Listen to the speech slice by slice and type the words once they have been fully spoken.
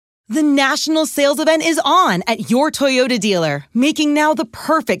The national sales event is on at your Toyota dealer, making now the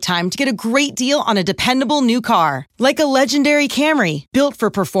perfect time to get a great deal on a dependable new car. Like a legendary Camry, built for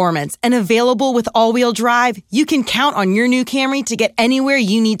performance and available with all-wheel drive, you can count on your new Camry to get anywhere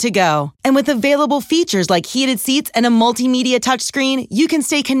you need to go. And with available features like heated seats and a multimedia touchscreen, you can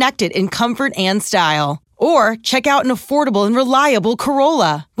stay connected in comfort and style. Or check out an affordable and reliable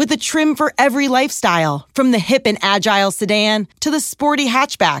Corolla with a trim for every lifestyle, from the hip and agile sedan to the sporty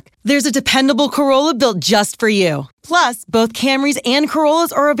hatchback. There's a dependable Corolla built just for you. Plus, both Camrys and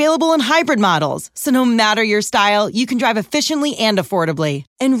Corollas are available in hybrid models, so no matter your style, you can drive efficiently and affordably.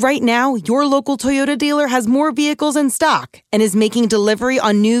 And right now, your local Toyota dealer has more vehicles in stock and is making delivery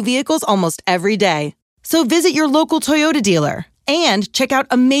on new vehicles almost every day. So visit your local Toyota dealer. And check out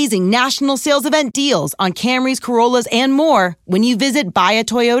amazing national sales event deals on Camrys, Corollas, and more when you visit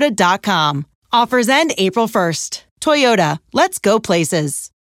buyatoyota.com. Offers end April 1st. Toyota, let's go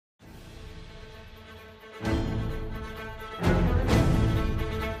places.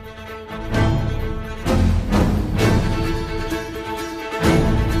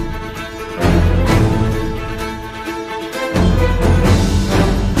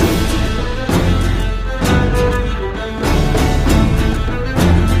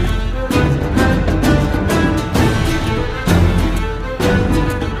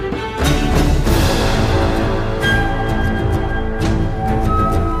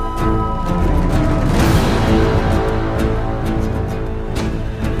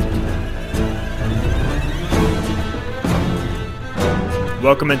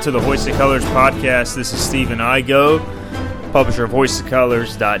 Welcome into the Hoist the Colors podcast. This is Stephen Igo, publisher of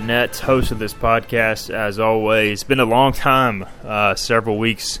hoistthecolors.net, host of this podcast. As always, it's been a long time, several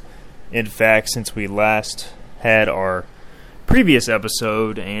weeks, in fact, since we last had our previous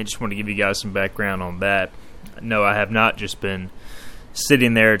episode, and I just want to give you guys some background on that. No, I have not just been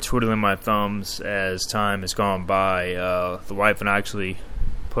sitting there twiddling my thumbs as time has gone by. The wife and I actually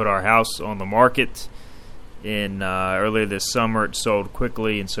put our house on the market in earlier this summer. It sold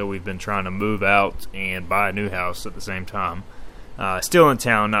quickly, and so we've been trying to move out and buy a new house at the same time. Still in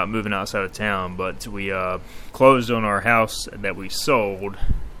town, not moving outside of town, but we closed on our house that we sold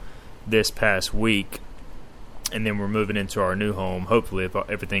this past week, and then we're moving into our new home, hopefully, if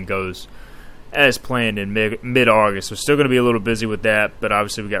everything goes as planned in mid-August. We're still going to be a little busy with that, but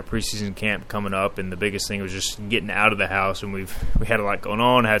obviously we got preseason camp coming up, and the biggest thing was just getting out of the house, and we had a lot going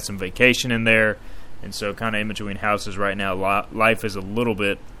on, had some vacation in there. And so kind of in between houses right now, life is a little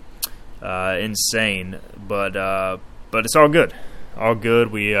bit insane, but it's all good. All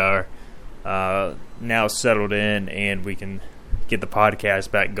good. We are now settled in, and we can get the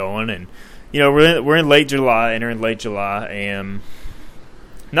podcast back going. And, you know, we're in late July, entering late July, and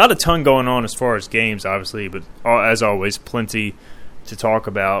not a ton going on as far as games, obviously, but as always, plenty to talk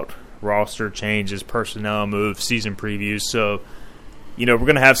about. Roster changes, personnel moves, season previews. So, you know, we're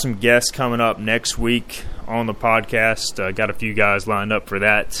going to have some guests coming up next week on the podcast. Got a few guys lined up for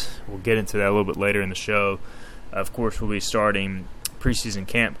that. We'll get into that a little bit later in the show. Of course, we'll be starting preseason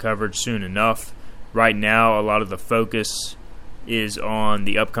camp coverage soon enough. Right now, a lot of the focus is on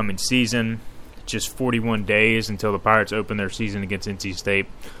the upcoming season. Just 41 days until the Pirates open their season against NC State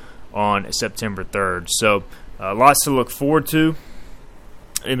on September 3rd. So, lots to look forward to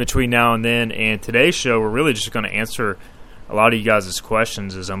in between now and then. And today's show, we're really just going to answer a lot of you guys'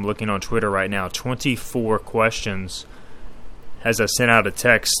 questions. As I'm looking on Twitter right now, 24 questions as I sent out a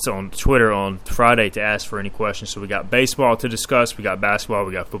text on Twitter on Friday to ask for any questions. So we got baseball to discuss, we got basketball,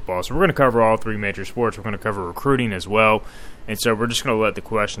 we got football. So we're going to cover all three major sports. We're going to cover recruiting as well. And so we're just going to let the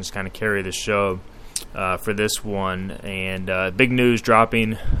questions kind of carry the show for this one. And big news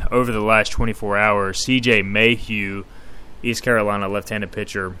dropping over the last 24 hours. C.J. Mayhew, East Carolina left-handed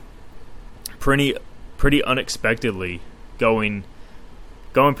pitcher, pretty unexpectedly going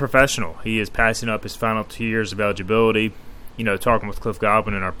professional. He is passing up his final 2 years of eligibility. You know, talking with Cliff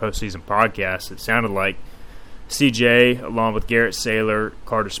Godwin in our postseason podcast, it sounded like CJ, along with Garrett Saylor,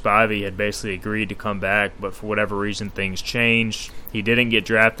 Carter Spivey, had basically agreed to come back, but for whatever reason, things changed. He didn't get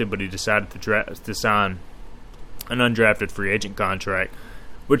drafted, but he decided to sign an undrafted free agent contract,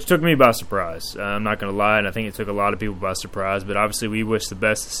 which took me by surprise. I'm not going to lie, and I think it took a lot of people by surprise, but obviously we wish the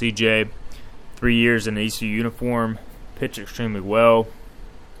best to CJ. 3 years in the ECU uniform, pitched extremely well.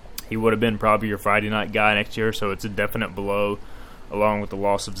 He would have been probably your Friday night guy next year, so it's a definite blow, along with the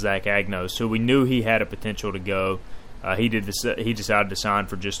loss of Zach Agnos. So we knew he had a potential to go. He decided to sign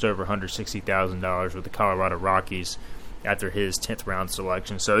for just over $160,000 with the Colorado Rockies after his 10th round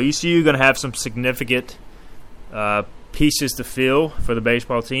selection. So ECU going to have some significant pieces to fill for the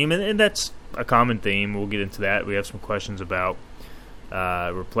baseball team, and that's a common theme. We'll get into that. We have some questions about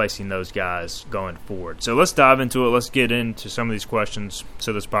replacing those guys going forward. So let's dive into it. Let's get into some of these questions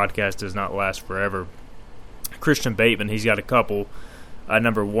so this podcast does not last forever. Christian Bateman, he's got a couple.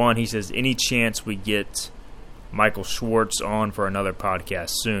 Number one, he says, any chance we get Michael Schwartz on for another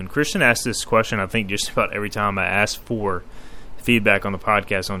podcast soon? Christian asks this question, I think, just about every time I ask for feedback on the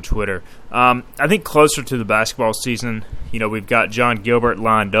podcast on Twitter. I think closer to the basketball season, we've got John Gilbert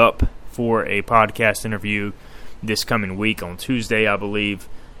lined up for a podcast interview this coming week on Tuesday, I believe.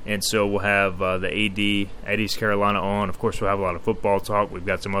 And so we'll have the AD at East Carolina on. Of course, we'll have a lot of football talk. We've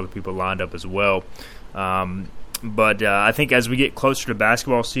got some other people lined up as well. But I think as we get closer to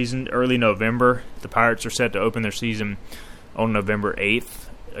basketball season, early November, the Pirates are set to open their season on November 8th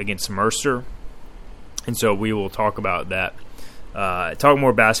against Mercer. And so we will talk about that. Talk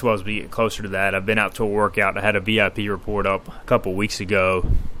more basketball as we get closer to that. I've been out to a workout. I had a VIP report up a couple weeks ago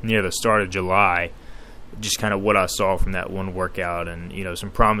near the start of July, just kind of what I saw from that one workout and, some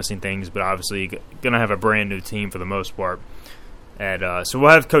promising things, but obviously going to have a brand new team for the most part. And so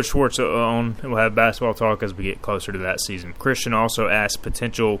we'll have Coach Schwartz on, and we'll have basketball talk as we get closer to that season. Christian also asked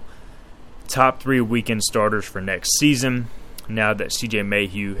potential top 3 weekend starters for next season now that C.J.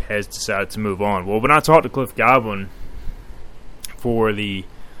 Mayhew has decided to move on. Well, when I talked to Cliff Godwin for the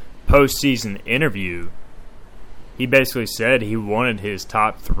postseason interview, he basically said he wanted his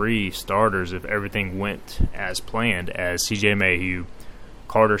top 3 starters if everything went as planned as C.J. Mayhew,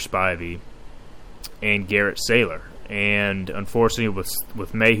 Carter Spivey, and Garrett Saylor. And unfortunately,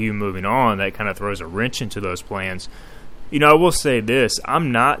 with Mayhew moving on, that kind of throws a wrench into those plans. I will say this.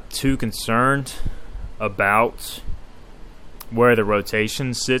 I'm not too concerned about where the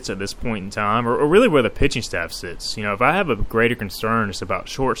rotation sits at this point in time, or really where the pitching staff sits. If I have a greater concern, it's about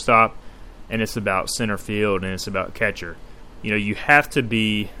shortstop, and it's about center field, and it's about catcher. You have to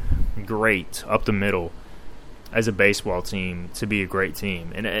be great up the middle as a baseball team to be a great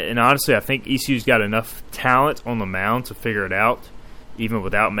team. And honestly, I think ECU's got enough talent on the mound to figure it out, even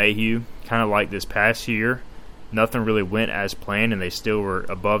without Mayhew. Kind of like this past year, nothing really went as planned, and they still were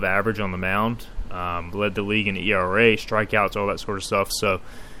above average on the mound. Led the league in ERA, strikeouts, all that sort of stuff. So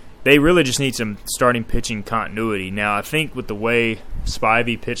they really just need some starting pitching continuity. Now, I think with the way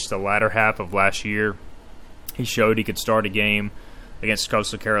Spivey pitched the latter half of last year, he showed he could start a game against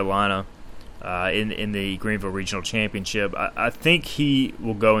Coastal Carolina in the Greenville Regional Championship. I think he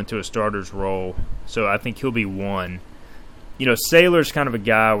will go into a starter's role, so I think he'll be one. Saylor's kind of a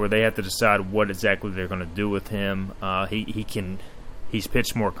guy where they have to decide what exactly they're going to do with him. He's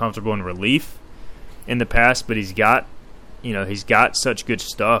pitched more comfortable in relief in the past, but he's got such good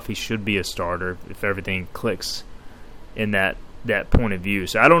stuff. He should be a starter if everything clicks in that point of view.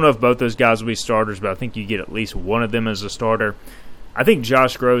 So I don't know if both those guys will be starters, but I think you get at least one of them as a starter. I think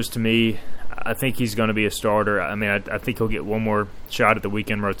Josh Groves, to me, I think he's going to be a starter. I mean, I think he'll get one more shot at the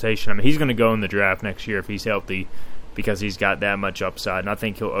weekend rotation. I mean, he's going to go in the draft next year if he's healthy because he's got that much upside, and I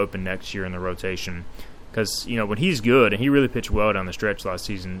think he'll open next year in the rotation. Because, when he's good, and he really pitched well down the stretch last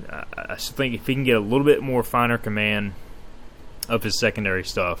season, I think if he can get a little bit more finer command of his secondary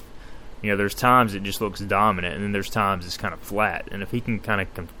stuff, there's times it just looks dominant, and then there's times it's kind of flat. And if he can kind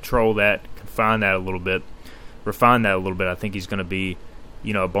of control that, refine that a little bit, I think he's going to be,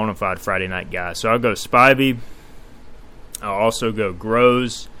 a bona fide Friday night guy. So I'll go Spivey. I'll also go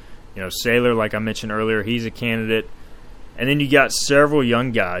Groves. Saylor, like I mentioned earlier, he's a candidate. And then you got several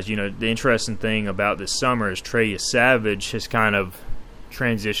young guys. The interesting thing about this summer is Trey Savage has kind of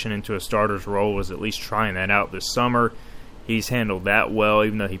transitioned into a starter's role, was at least trying that out this summer. He's handled that well,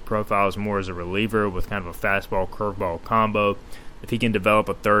 even though he profiles more as a reliever with kind of a fastball, curveball combo. If he can develop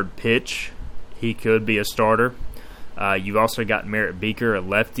a third pitch, he could be a starter. You've also got Merritt Beaker, a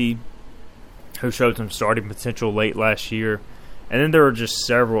lefty, who showed some starting potential late last year. And then there are just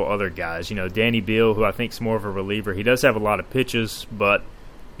several other guys. Danny Beal, who I think is more of a reliever. He does have a lot of pitches, but,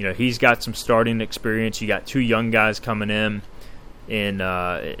 he's got some starting experience. You got 2 young guys coming in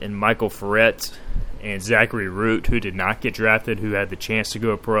Michael Ferret and Zachary Root, who did not get drafted, who had the chance to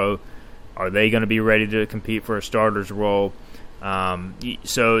go pro. Are they going to be ready to compete for a starter's role?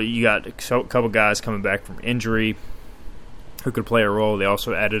 So you got a couple guys coming back from injury who could play a role. They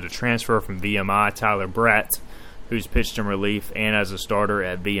also added a transfer from VMI, Tyler Bratt, who's pitched in relief and as a starter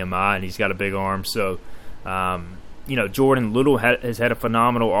at VMI, and he's got a big arm. So, Jordan Little has had a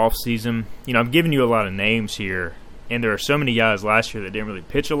phenomenal offseason. I'm giving you a lot of names here, and there are so many guys last year that didn't really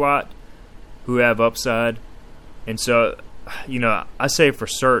pitch a lot who have upside. And so, I say for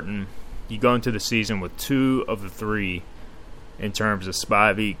certain you go into the season with 2 of the 3 in terms of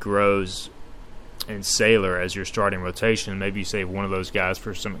Spivey, Groves, and Saylor as your starting rotation. Maybe you save one of those guys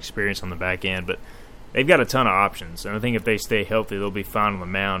for some experience on the back end. But they've got a ton of options, and I think if they stay healthy, they'll be fine on the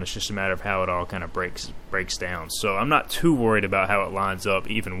mound. It's just a matter of how it all kind of breaks down. So I'm not too worried about how it lines up,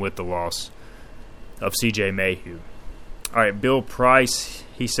 even with the loss of C.J. Mayhew. All right, Bill Price,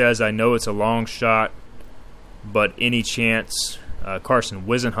 he says, I know it's a long shot, but any chance Carson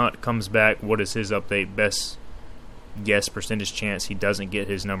Whisenhunt comes back? What is his update? Best guess percentage chance he doesn't get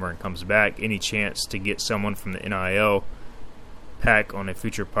his number and comes back. Any chance to get someone from the NIL pack on a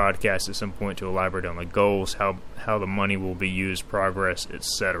future podcast at some point to elaborate on the goals, how the money will be used, progress,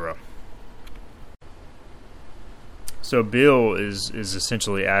 etc. So Bill is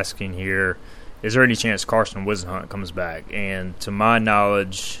essentially asking here, is there any chance Carson Whisenhunt comes back? And to my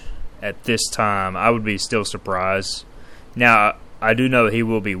knowledge, at this time, I would be still surprised. Now, I do know he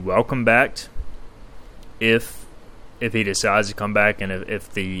will be welcome back if he decides to come back and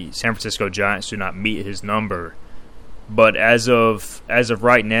if the San Francisco Giants do not meet his number. But as of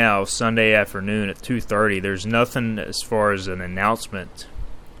right now, Sunday afternoon at 2:30, there's nothing as far as an announcement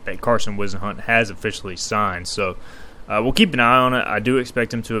that Carson Whisenhunt has officially signed. So we'll keep an eye on it. I do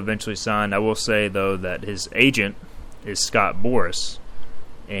expect him to eventually sign. I will say, though, that his agent is Scott Boras.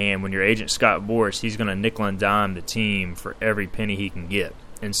 And when your agent Scott Boras, he's going to nickel and dime the team for every penny he can get.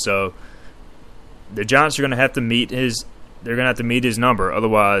 And so the Giants are going to have to meet his number.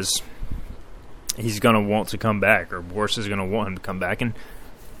 Otherwise, he's going to want to come back, or Boras is going to want him to come back. And,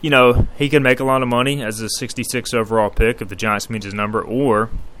 you know, he could make a lot of money as a 66 overall pick if the Giants meet his number, or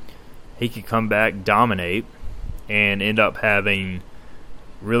he could come back, dominate, and end up having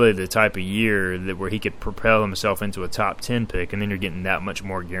really the type of year that where he could propel himself into a top 10 pick, and then you're getting that much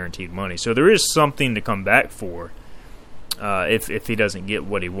more guaranteed money. So there is something to come back for if he doesn't get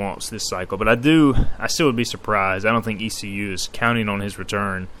what he wants this cycle. But I still would be surprised. I don't think ECU is counting on his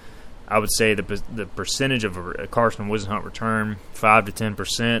return. I would say the percentage of a Carson Whisenhunt return, 5 to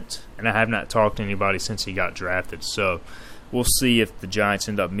 10%, and I have not talked to anybody since he got drafted. So we'll see if the Giants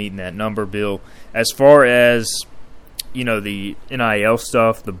end up meeting that number, Bill. As far as, you know, the NIL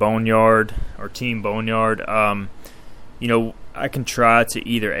stuff, the Boneyard or Team Boneyard, you know, I can try to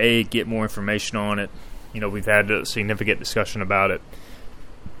either A, get more information on it. You know, we've had a significant discussion about it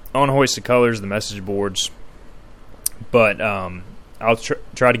on Hoisted Colors, the message boards, but I'll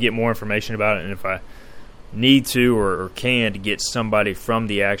try to get more information about it, and if I need to or can, to get somebody from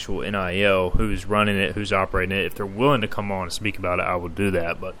the actual NIL who's running it, who's operating it, if they're willing to come on and speak about it, I will do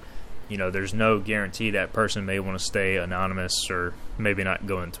that. But, you know, there's no guarantee that person may want to stay anonymous or maybe not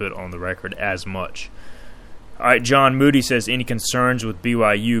go into it on the record as much. All right, John Moody says, any concerns with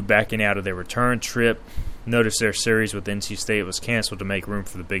BYU backing out of their return trip? Notice their series with NC State was canceled to make room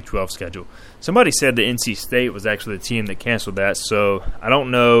for the Big 12 schedule. Somebody said that NC State was actually the team that canceled that, so I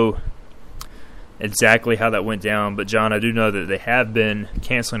don't know exactly how that went down. But, John, I do know that they have been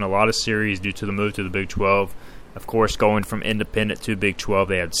canceling a lot of series due to the move to the Big 12. Of course, going from independent to Big 12,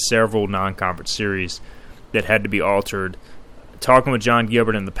 they had several non-conference series that had to be altered. Talking with John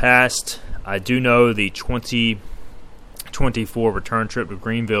Gilbert in the past, I do know the 2024 return trip to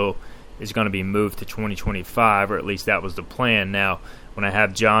Greenville is going to be moved to 2025, or at least that was the plan. Now, when I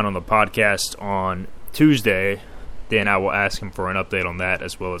have John on the podcast on Tuesday, then I will ask him for an update on that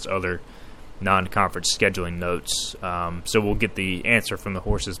as well as other non-conference scheduling notes. So we'll get the answer from the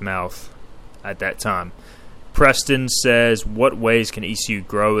horse's mouth at that time. Preston says, what ways can ECU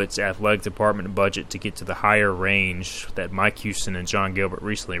grow its athletic department budget to get to the higher range that Mike Houston and John Gilbert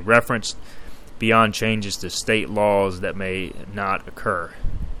recently referenced, beyond changes to state laws that may not occur?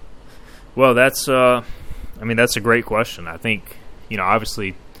 Well, that's a great question. I think, you know,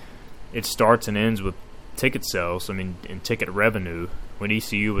 obviously it starts and ends with ticket sales, and ticket revenue. When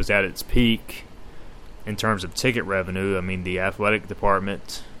ECU was at its peak in terms of ticket revenue, the athletic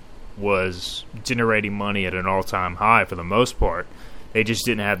department was generating money at an all-time high for the most part. They just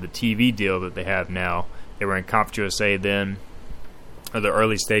didn't have the TV deal that they have now. They were in Conference USA then, or the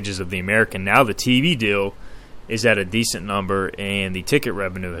early stages of the American. Now the TV deal is at a decent number, and the ticket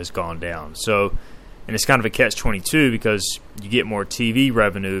revenue has gone down. So, and it's kind of a catch-22 because you get more TV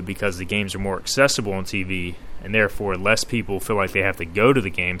revenue because the games are more accessible on TV, and therefore less people feel like they have to go to the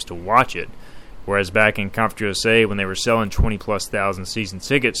games to watch it. Whereas back in Conference USA, when they were selling 20-plus thousand season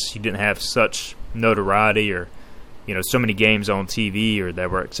tickets, you didn't have such notoriety or, you know, so many games on TV or that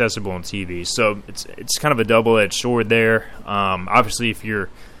were accessible on TV. So it's kind of a double-edged sword there. Obviously, if you're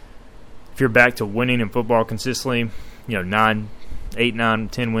back to winning in football consistently, you know, 8, 9,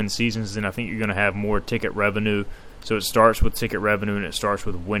 10 win seasons, then I think you're going to have more ticket revenue. So it starts with ticket revenue and it starts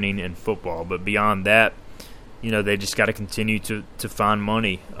with winning in football. But beyond that, you know, they just got to continue to find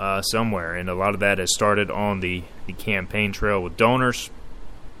money somewhere. And a lot of that has started on the campaign trail with donors.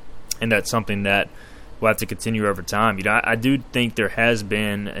 And that's something that will have to continue over time. I do think there has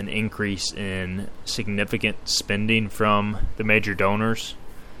been an increase in significant spending from the major donors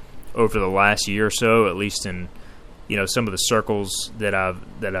over the last year or so, at least in some of the circles that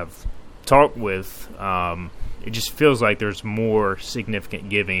I've talked with. It just feels like there's more significant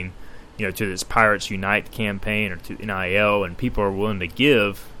giving, to this Pirates Unite campaign or to NIL, and people are willing to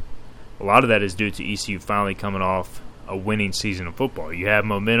give. A lot of that is due to ECU finally coming off a winning season of football. You have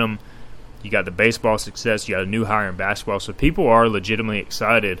momentum. You got the baseball success. You got a new hire in basketball. So people are legitimately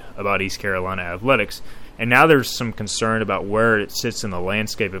excited about East Carolina athletics. And now there's some concern about where it sits in the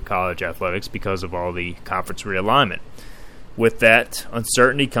landscape of college athletics because of all the conference realignment. With that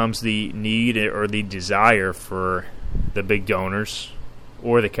uncertainty comes the need or the desire for the big donors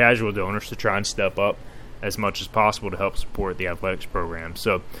or the casual donors to try and step up as much as possible to help support the athletics program.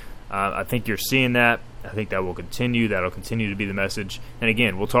 So I think you're seeing that. I think that will continue. That will continue to be the message. And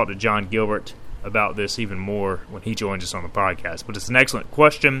again, we'll talk to John Gilbert about this even more when he joins us on the podcast. But it's an excellent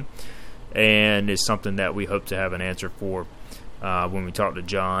question, and it's something that we hope to have an answer for when we talk to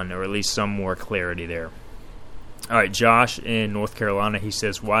John, or at least some more clarity there. All right, Josh in North Carolina, he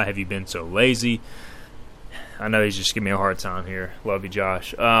says, "Why have you been so lazy?" I know he's just giving me a hard time here. Love you,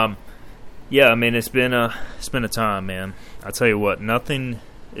 Josh. Yeah, I mean, it's been a time, man. I tell you what, nothing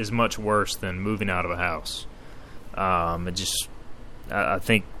is much worse than moving out of a house. I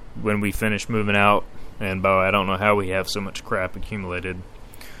think when we finish moving out, and boy, I don't know how we have so much crap accumulated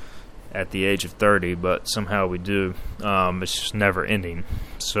at the age of 30, but somehow we do. It's just never ending.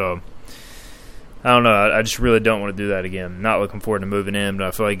 So I don't know. I just really don't want to do that again. Not looking forward to moving in, but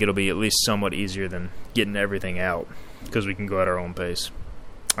I feel like it'll be at least somewhat easier than getting everything out because we can go at our own pace.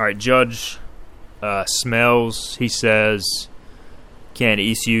 All right, Judge Smells, he says, "Can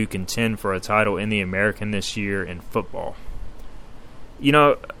ECU contend for a title in the American this year in football?"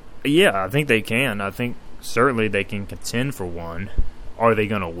 Yeah, I think they can. I think certainly they can contend for one. Are they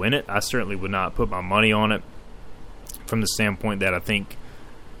going to win it? I certainly would not put my money on it from the standpoint that I think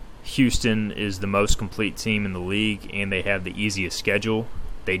Houston is the most complete team in the league, and they have the easiest schedule.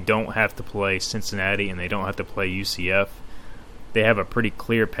 They don't have to play Cincinnati, and they don't have to play UCF. They have a pretty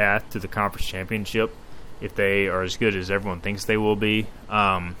clear path to the conference championship if they are as good as everyone thinks they will be.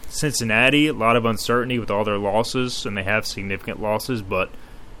 Cincinnati, a lot of uncertainty with all their losses, and they have significant losses, but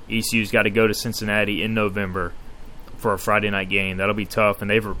ECU's got to go to Cincinnati in November for a Friday night game. That'll be tough, and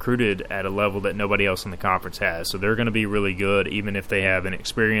they've recruited at a level that nobody else in the conference has. So they're going to be really good, even if they have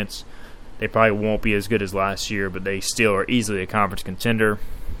inexperience. They probably won't be as good as last year, but they still are easily a conference contender.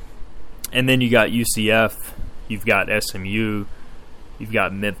 And then you got UCF, you've got SMU, you've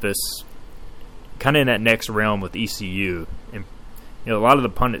got Memphis, kind of in that next realm with ECU. And a lot of the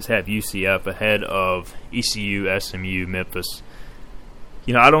pundits have UCF ahead of ECU, SMU, Memphis.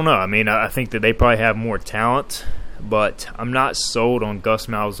 I don't know. I mean, I think that they probably have more talent, but I'm not sold on Gus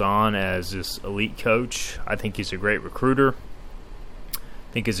Malzahn as this elite coach. I think he's a great recruiter.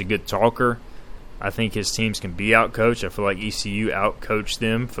 I think he's a good talker. I think his teams can be outcoached. I feel like ECU outcoached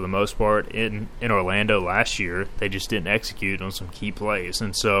them for the most part in Orlando last year. They just didn't execute on some key plays.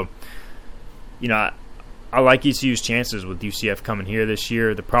 And so, I like ECU's chances with UCF coming here this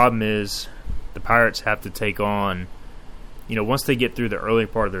year. The problem is the Pirates have to take on, once they get through the early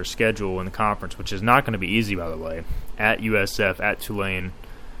part of their schedule in the conference, which is not going to be easy, by the way, at USF, at Tulane,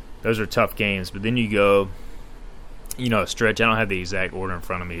 those are tough games. But then you go, a stretch. I don't have the exact order in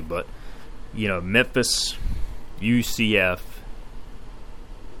front of me, but, Memphis, UCF,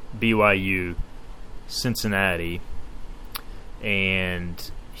 BYU, Cincinnati,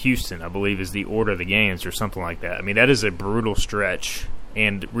 and Houston, I believe, is the order of the games or something like that. I mean, that is a brutal stretch,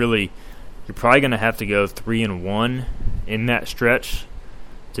 and really you're probably going to have to go 3-1 in that stretch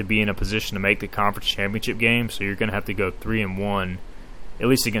to be in a position to make the conference championship game. So you're going to have to go 3-1, at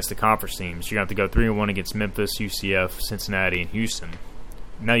least against the conference teams. You're going to have to go 3-1 against Memphis, UCF, Cincinnati, and Houston.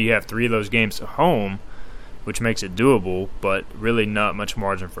 Now you have 3 of those games at home, which makes it doable, but really not much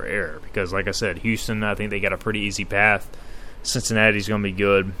margin for error. Because, like I said, Houston, I think they got a pretty easy path. Cincinnati's going to be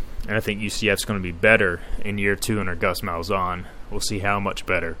good, and I think UCF's going to be better in year 2 under Gus Malzahn. We'll see how much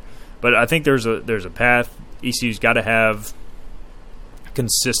better. But I think there's a path. ECU's got to have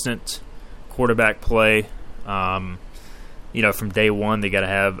consistent quarterback play. From day one, they got to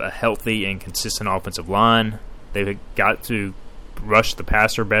have a healthy and consistent offensive line. They've got to rush the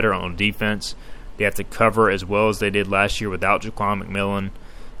passer better on defense. They have to cover as well as they did last year without Jaquan McMillan.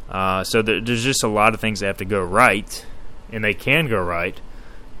 So there's just a lot of things that have to go right, and they can go right.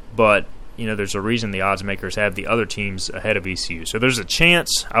 But, there's a reason the odds makers have the other teams ahead of ECU. So there's a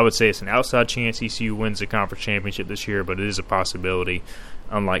chance, I would say it's an outside chance ECU wins the conference championship this year, but it is a possibility,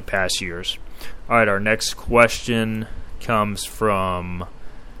 unlike past years. All right, our next question comes from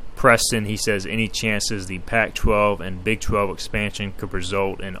Preston. He says, any chances the Pac-12 and Big 12 expansion could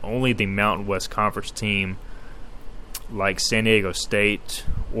result in only the Mountain West Conference team like San Diego State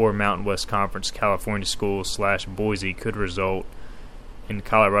or Mountain West Conference California schools / Boise could result in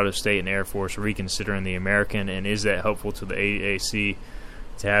Colorado State and Air Force reconsidering the American, and is that helpful to the AAC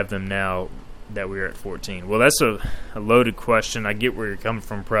to have them now that we're at 14? Well, that's a loaded question. I get where you're coming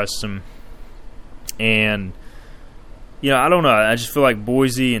from, Preston. And, I don't know. I just feel like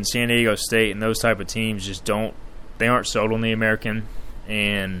Boise and San Diego State and those type of teams just they aren't sold on the American.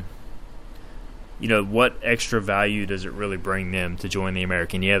 And, what extra value does it really bring them to join the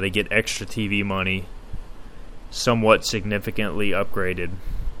American? Yeah, they get extra TV money, somewhat significantly upgraded.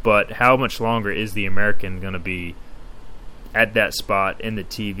 But how much longer is the American going to be at that spot in the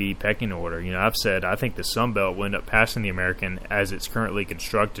TV pecking order? I've said I think the Sun Belt will end up passing the American as it's currently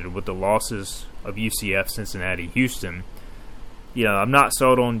constructed with the losses of UCF, Cincinnati, Houston. I'm not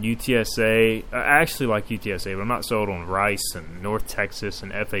sold on UTSA. I actually like UTSA, but I'm not sold on Rice and North Texas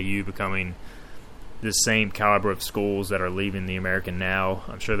and FAU becoming the same caliber of schools that are leaving the American now.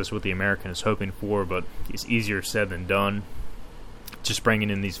 I'm sure that's what the American is hoping for, but it's easier said than done. Just bringing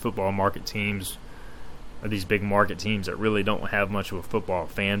in these football market teams, or these big market teams that really don't have much of a football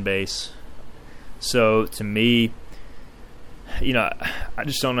fan base. So to me, I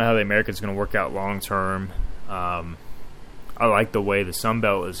just don't know how the American's going to work out long term. I like the way the Sun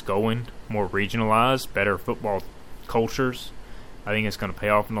Belt is going, more regionalized, better football cultures. I think it's going to pay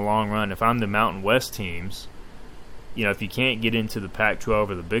off in the long run. If I'm the Mountain West teams, if you can't get into the Pac-12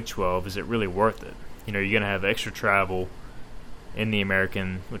 or the Big 12, is it really worth it? You're going to have extra travel in the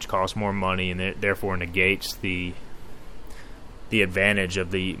American, which costs more money, and it therefore negates the advantage of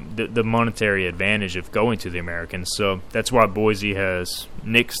the monetary advantage of going to the American. So that's why Boise has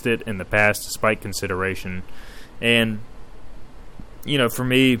nixed it in the past despite consideration. And, for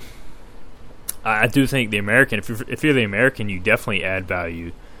me, I do think the American, if you're the American, you definitely add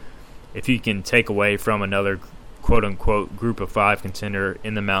value. If you can take away from another quote-unquote group of 5 contender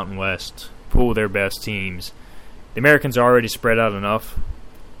in the Mountain West, pull their best teams. The Americans are already spread out enough.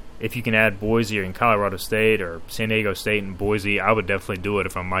 If you can add Boise or in Colorado State or San Diego State and Boise, I would definitely do it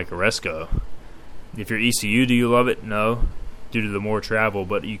if I'm Mike Oresco. If you're ECU, do you love it? No, due to the more travel,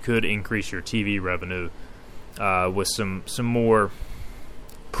 but you could increase your TV revenue with some more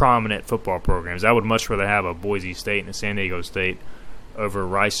prominent football programs. I would much rather have a Boise State and a San Diego State over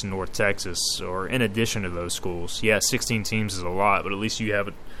Rice and North Texas, or in addition to those schools. Yeah, 16 teams is a lot, but at least you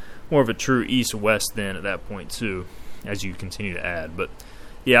have more of a true East-West then at that point too, as you continue to add. But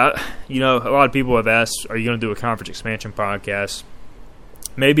yeah, a lot of people have asked, are you going to do a conference expansion podcast?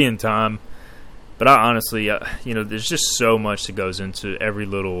 Maybe in time. But I honestly, there's just so much that goes into every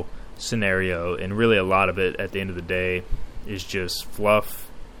little scenario, and really a lot of it at the end of the day is just fluff,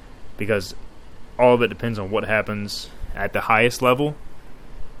 because all of it depends on what happens at the highest level,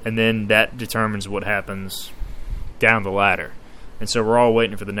 and then that determines what happens down the ladder. And so we're all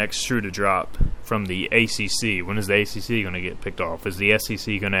waiting for the next shoe to drop from the ACC. When is the ACC going to get picked off? Is the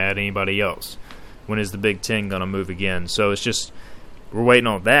SEC going to add anybody else? When is the Big Ten going to move again? So it's just, we're waiting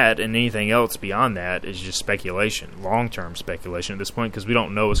on that, and anything else beyond that is just speculation, long-term speculation at this point, because we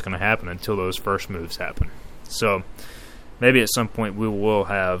don't know what's going to happen until those first moves happen. So maybe at some point we will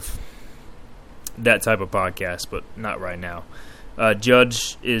have that type of podcast, but not right now.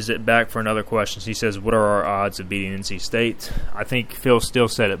 Judge is back for another question. He says, what are our odds of beating NC State? I think Phil Steele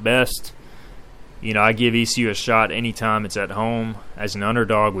said it best. I give ECU a shot anytime it's at home. As an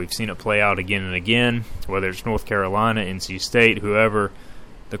underdog, we've seen it play out again and again, whether it's North Carolina, NC State, whoever.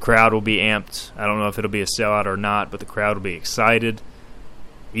 The crowd will be amped. I don't know if it'll be a sellout or not, but the crowd will be excited.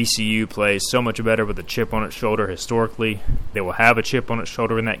 ECU plays so much better with a chip on its shoulder historically. They will have a chip on its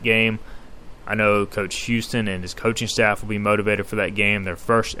shoulder in that game. I know Coach Houston and his coaching staff will be motivated for that game. Their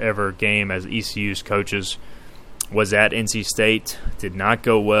first ever game as ECU's coaches was at NC State. Did not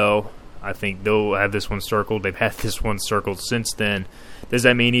go well. I think they'll have this one circled. They've had this one circled since then. Does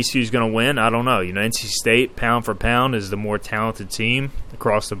that mean ECU's going to win? I don't know. NC State, pound for pound, is the more talented team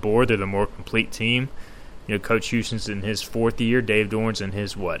across the board. They're the more complete team. Coach Houston's in his 4th year. Dave Dorn's in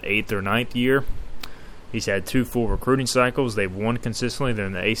his, 8th or 9th year. He's had 2 full recruiting cycles. They've won consistently. They're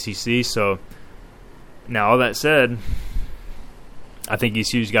in the ACC. So, now all that said, I think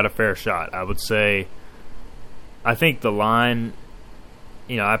ECU's got a fair shot. I would say, I think the line,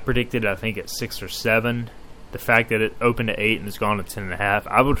 I predicted, I think, at 6 or 7. the fact that it opened at 8 and it's gone to 10.5,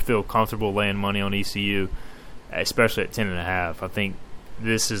 I would feel comfortable laying money on ECU, especially at 10.5. I think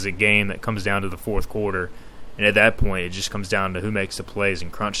this is a game that comes down to the fourth quarter, and at that point, it just comes down to who makes the plays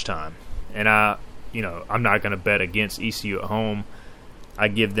in crunch time. And I'm not going to bet against ECU at home. I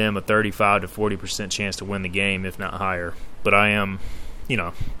give them a 35 to 40% chance to win the game, if not higher. But I am,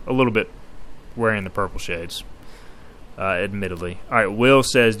 a little bit wearing the purple shades, admittedly. All right, Will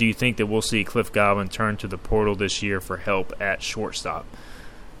says, do you think that we'll see Cliff Godwin turn to the portal this year for help at shortstop?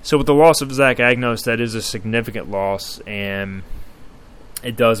 So with the loss of Zach Agnos, that is a significant loss, and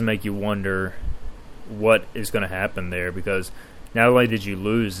it does make you wonder what is going to happen there, because not only did you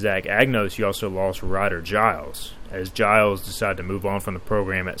lose Zach Agnos, you also lost Ryder Giles, as Giles decided to move on from the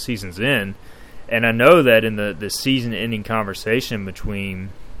program at season's end. And I know that in the season-ending conversation between,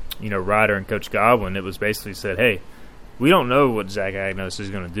 Ryder and Coach Godwin, it was basically said, hey, we don't know what Zach Agnos is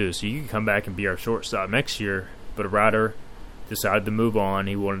going to do, so you can come back and be our shortstop next year. But Ryder decided to move on.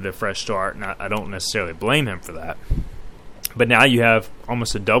 He wanted a fresh start, and I don't necessarily blame him for that. But now you have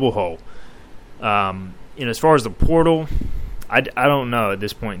almost a double hole. As far as the portal, I don't know at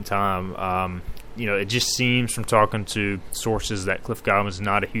this point in time. It just seems from talking to sources that Cliff Godwin is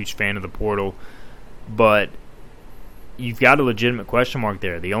not a huge fan of the portal. But you've got a legitimate question mark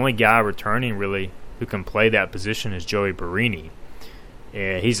there. The only guy returning really who can play that position is Joey Barini.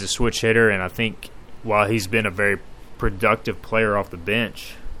 He's a switch hitter, and I think while he's been a very productive player off the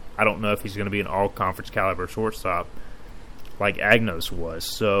bench, I don't know if he's going to be an all-conference caliber shortstop like Agnos was.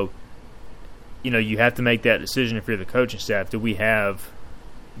 So, you have to make that decision if you're the coaching staff. Do we have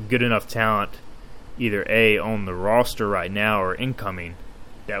good enough talent, either A, on the roster right now or incoming,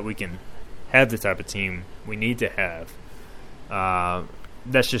 that we can have the type of team we need to have?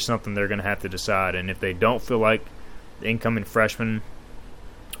 That's just something they're going to have to decide. And if they don't feel like the incoming freshman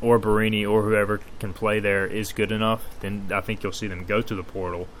or Barini or whoever can play there is good enough, then I think you'll see them go to the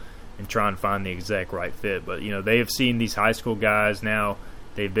portal and try and find the exact right fit. But, they have seen these high school guys now.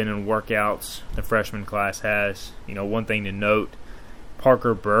 They've been in workouts. The freshman class has. One thing to note,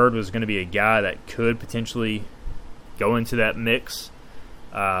 Parker Bird was going to be a guy that could potentially go into that mix.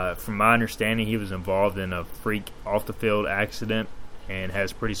 From my understanding, he was involved in a freak off-the-field accident and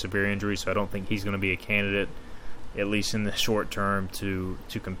has pretty severe injury, so I don't think he's going to be a candidate, at least in the short term, to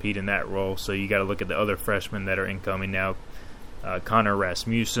compete in that role. So you got to look at the other freshmen that are incoming now. Connor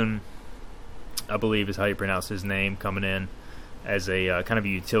Rasmussen, I believe is how you pronounce his name, coming in as a kind of a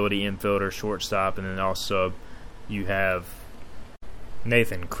utility infielder, shortstop. And then also you have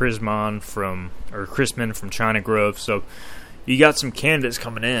Nathan Chrisman from China Grove. So you got some candidates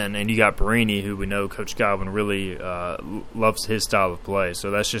coming in, and you got Barini, who we know Coach Godwin really loves his style of play. So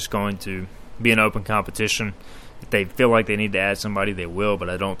that's just going to be an open competition. If they feel like they need to add somebody, they will, but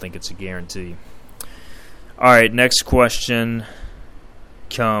I don't think it's a guarantee. All right, next question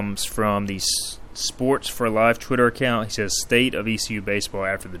comes from the Sports for Life Twitter account. He says, state of ECU baseball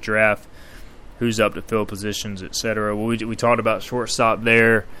after the draft, who's up to fill positions, etc. Well, we talked about shortstop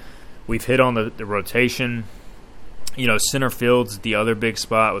there. We've hit on the rotation. Center field's the other big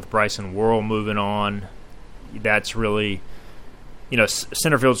spot with Bryson Worrell moving on. That's really,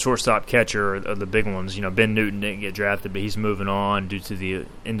 center field, shortstop, catcher are the big ones. Ben Newton didn't get drafted, but he's moving on due to the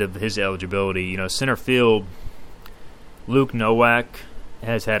end of his eligibility. Center field, Luke Nowak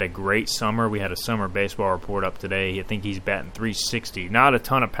has had a great summer. We had a summer baseball report up today. I think he's batting .360. Not a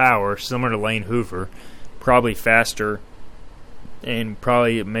ton of power, similar to Lane Hoover. Probably faster and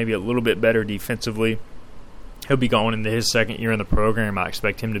probably maybe a little bit better defensively. He'll be going into his second year in the program. I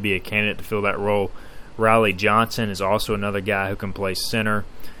expect him to be a candidate to fill that role. Riley Johnson is also another guy who can play center,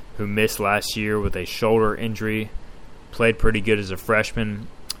 who missed last year with a shoulder injury. Played pretty good as a freshman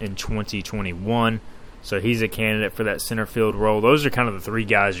in 2021. So he's a candidate for that center field role. Those are kind of the three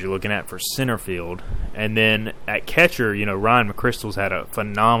guys you're looking at for center field. And then at catcher, Ryan McChrystal's had a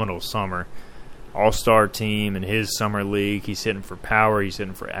phenomenal summer. All-star team in his summer league. He's hitting for power. He's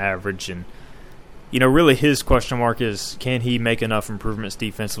hitting for average. And, really his question mark is, can he make enough improvements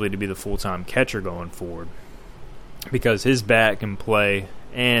defensively to be the full-time catcher going forward? Because his bat can play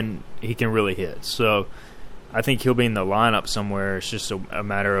and he can really hit. So I think he'll be in the lineup somewhere. It's just a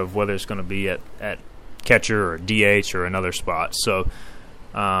matter of whether it's going to be at catcher or DH or another spot. So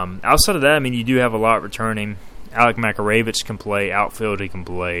outside of that, you do have a lot returning. Alec Makaravich can play outfield. He can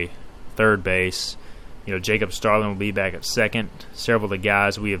play third base. Jacob Starlin will be back at second. Several of the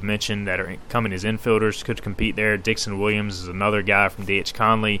guys we have mentioned that are coming as infielders could compete there. Dixon Williams is another guy from D.H.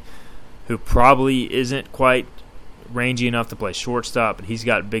 Conley who probably isn't quite rangy enough to play shortstop, but he's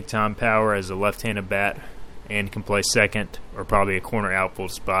got big-time power as a left-handed bat and can play second or probably a corner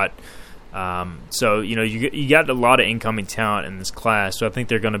outfield spot. So, you got a lot of incoming talent in this class, so I think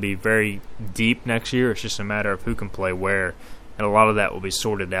they're going to be very deep next year. It's just a matter of who can play where, and a lot of that will be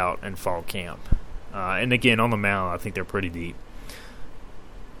sorted out in fall camp. And again, on the mound, I think they're pretty deep.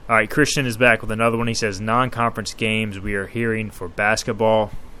 All right, Christian is back with another one. He says, non-conference games we are hearing for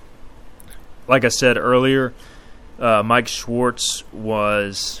basketball. Like I said earlier, Mike Schwartz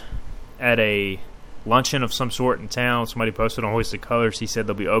was at a luncheon of some sort in town. Somebody posted on Hoist the Colors. He said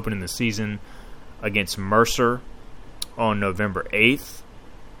they'll be opening the season against Mercer on November 8th.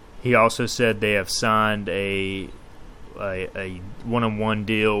 He also said they have signed a one-on-one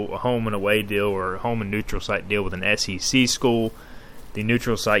deal, a home and away deal, or a home and neutral site deal with an SEC school. The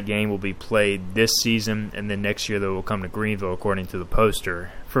neutral site game will be played this season, and then next year they will come to Greenville, according to the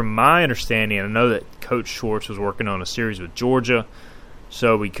poster. From my understanding, I know that Coach Schwartz was working on a series with Georgia,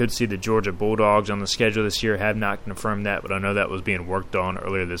 so we could see the Georgia Bulldogs on the schedule this year. Have not confirmed that, but I know that was being worked on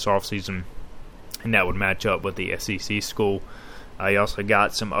earlier this offseason, and that would match up with the SEC school. You also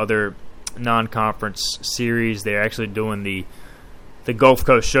got some other non-conference series. They're actually doing the Gulf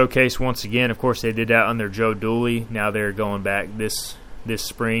Coast Showcase once again. Of course, they did that under Joe Dooley. Now they're going back this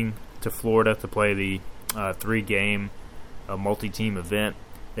spring to Florida to play the 3-game multi-team event.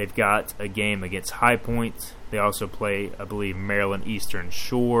 They've got a game against High Point. They also play, I believe, Maryland Eastern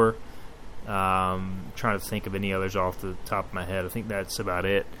Shore. Trying to think of any others off the top of my head. I think that's about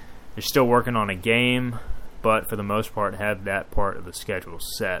it. They're still working on a game, but for the most part have that part of the schedule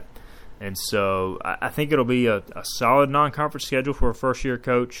set. And so I think it'll be a solid non-conference schedule for a first-year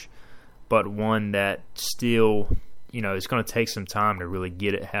coach, but one that still, it's going to take some time to really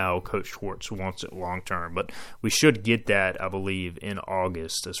get it how Coach Schwartz wants it long-term. But we should get that, I believe, in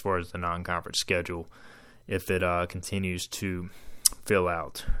August as far as the non-conference schedule if it continues to fill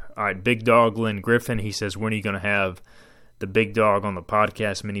out. All right, Big Dog Glenn Griffin, he says, when are you going to have the Big Dog on the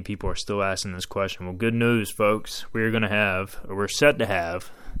podcast? Many people are still asking this question. Well, good news, folks. We're set to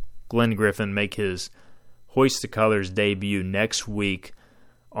have Glenn Griffin make his Hoist the Colors debut next week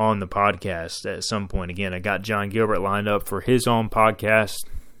on the podcast at some point. Again, I got John Gilbert lined up for his own podcast,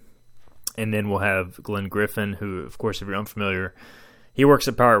 and then we'll have Glenn Griffin, who, of course, if you're unfamiliar, he works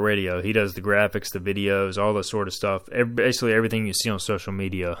at Pirate Radio. He does the graphics, the videos, all that sort of stuff. Basically, everything you see on social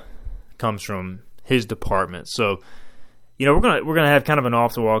media comes from his department. So, we're gonna have kind of an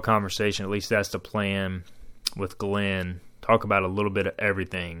off-the-wall conversation. At least that's the plan with Glenn. Talk about a little bit of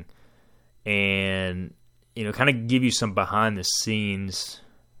everything. And, kind of give you some behind-the-scenes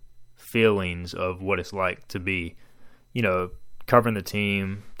feelings of what it's like to be, covering the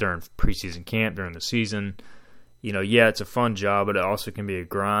team during preseason camp, during the season. It's a fun job, but it also can be a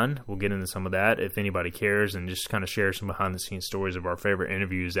grind. We'll get into some of that if anybody cares, and just kind of share some behind-the-scenes stories of our favorite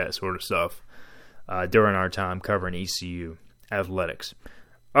interviews, that sort of stuff, during our time covering ECU athletics.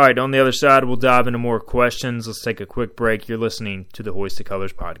 All right, on the other side, we'll dive into more questions. Let's take a quick break. You're listening to the Hoist the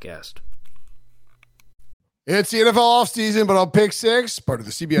Colors podcast. It's the NFL offseason, but on Pick Six, part of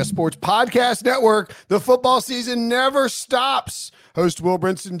the CBS Sports Podcast Network, the football season never stops. Host Will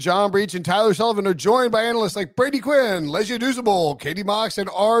Brinson, John Breach, and Tyler Sullivan are joined by analysts like Brady Quinn, Lesia Douzable, Katie Mox, and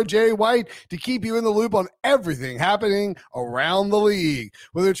R.J. White to keep you in the loop on everything happening around the league.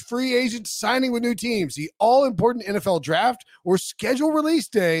 Whether it's free agents signing with new teams, the all-important NFL draft, or schedule release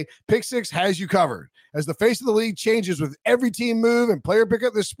day, Pick Six has you covered. As the face of the league changes with every team move and player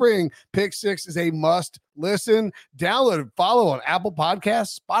pickup this spring, Pick Six is a must-listen. Download and follow on Apple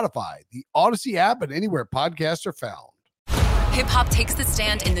Podcasts, Spotify, the Odyssey app, and anywhere podcasts are found. Hip-hop takes the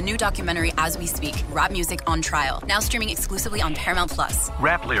stand in the new documentary As We Speak, Rap Music on Trial, now streaming exclusively on Paramount+.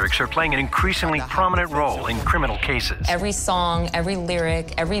 Rap lyrics are playing an increasingly prominent role in criminal cases. Every song, every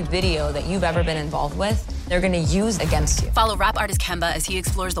lyric, every video that you've ever been involved with, they're going to use against you. Follow rap artist Kemba as he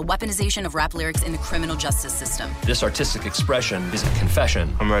explores the weaponization of rap lyrics in the criminal justice system. This artistic expression is a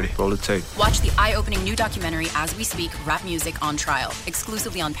confession. I'm ready. Roll the tape. Watch the eye-opening new documentary As We Speak, Rap Music on Trial,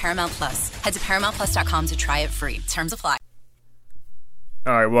 exclusively on Paramount+. Head to ParamountPlus.com to try it free. Terms apply.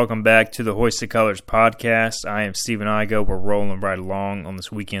 All right, welcome back to the Hoist the Colors podcast. I am Stephen Igo. We're rolling right along on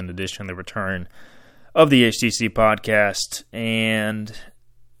this weekend edition, the return of the HTC podcast, and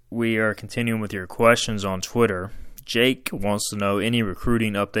we are continuing with your questions on Twitter. Jake wants to know any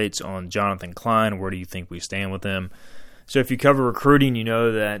recruiting updates on Jonathan Klein. Where do you think we stand with him? So if you cover recruiting, you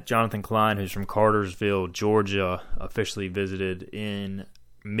know that Jonathan Klein, who's from Cartersville, Georgia, officially visited in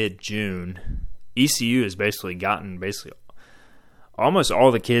mid-June. ECU has basically gotten almost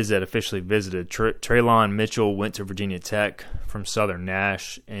all the kids that officially visited. Traylon Mitchell went to Virginia Tech from Southern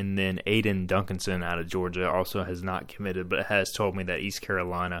Nash, and then Aiden Duncanson out of Georgia also has not committed, but has told me that East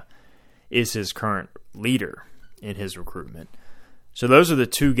Carolina is his current leader in his recruitment. So those are the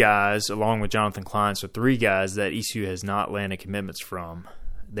two guys, along with Jonathan Klein, so three guys that ECU has not landed commitments from.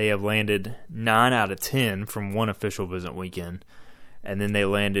 They have landed 9 out of 10 from one official visit weekend, and then they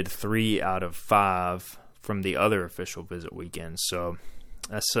landed 3 out of 5 from the other official visit weekend. So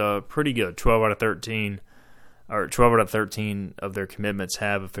that's pretty good. 12 out of 13 of their commitments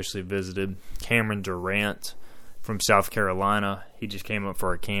have officially visited. Cameron Durant from South Carolina, he just came up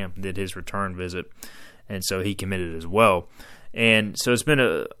for a camp, did his return visit, and so he committed as well. And so it's been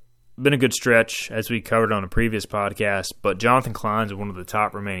a good stretch, as we covered on a previous podcast, but Jonathan Klein's one of the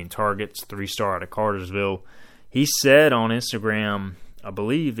top remaining targets, 3-star out of Cartersville. He said on Instagram, I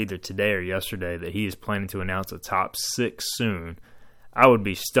believe either today or yesterday, that he is planning to announce a top 6 soon. I would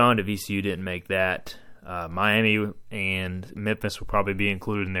be stunned if ECU didn't make that. Miami and Memphis will probably be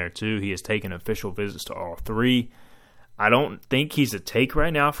included in there too. He has taken official visits to all 3. I don't think he's a take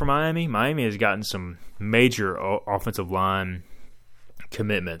right now for Miami. Miami has gotten some major offensive line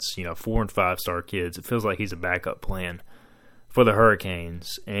commitments, 4- and 5-star kids. It feels like he's a backup plan for the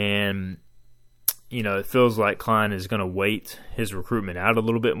Hurricanes. And, it feels like Klein is going to wait his recruitment out a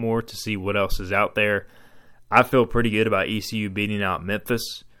little bit more to see what else is out there. I feel pretty good about ECU beating out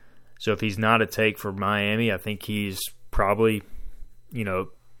Memphis. So if he's not a take for Miami, I think he's probably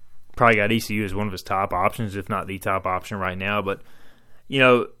got ECU as one of his top options, if not the top option right now. But,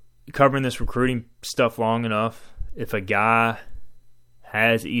 covering this recruiting stuff long enough, if a guy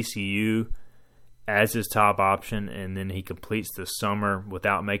has ECU as his top option and then he completes the summer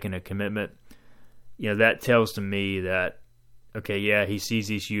without making a commitment, that tells to me that, okay, yeah, he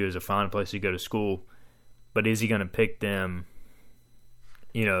sees ECU as a fine place to go to school, but is he going to pick them,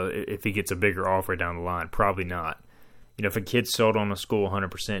 if he gets a bigger offer down the line? Probably not. If a kid's sold on a school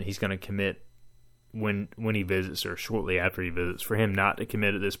 100%, he's going to commit when he visits or shortly after he visits. For him not to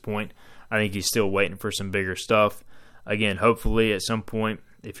commit at this point, I think he's still waiting for some bigger stuff. Again, hopefully at some point,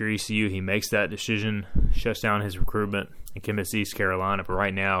 if you're ECU, he makes that decision, shuts down his recruitment, and commits to East Carolina. But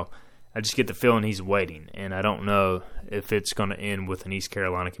right now, I just get the feeling he's waiting, and I don't know if it's going to end with an East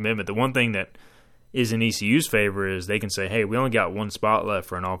Carolina commitment. The one thing that is in ECU's favor is they can say, hey, we only got one spot left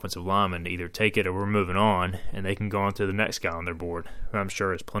for an offensive lineman to either take it or we're moving on, and they can go on to the next guy on their board, who I'm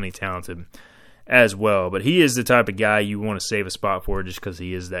sure is plenty talented as well. But he is the type of guy you want to save a spot for just because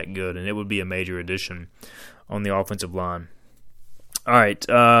he is that good, and it would be a major addition on the offensive line. All right,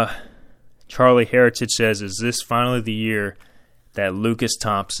 Charlie Heritage says, is this finally the year that Lucas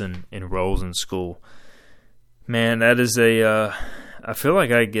Thompson enrolls in school? Man, that is I feel like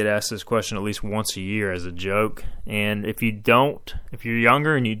I get asked this question at least once a year as a joke. And if you're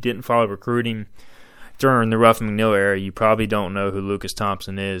younger and you didn't follow recruiting during the Ruffin McNeill era, you probably don't know who Lucas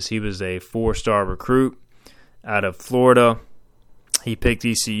Thompson is. He was a 4-star recruit out of Florida. He picked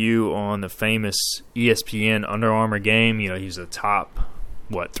ECU on the famous ESPN Under Armour game. He's a top,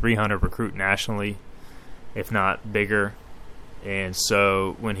 300 recruit nationally, if not bigger. And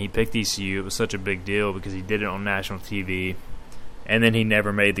so when he picked ECU, it was such a big deal because he did it on national TV. And then he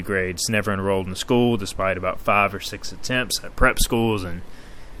never made the grades, never enrolled in school, despite about 5 or 6 attempts at prep schools. And,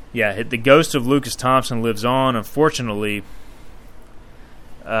 yeah, the ghost of Lucas Thompson lives on. Unfortunately,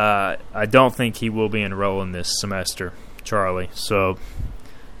 I don't think he will be enrolling this semester, Charlie. So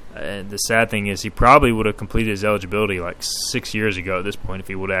the sad thing is he probably would have completed his eligibility like 6 years ago at this point if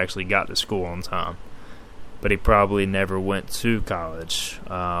he would have actually got to school on time. But he probably never went to college.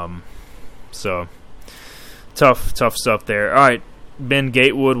 So tough stuff there. All right. Ben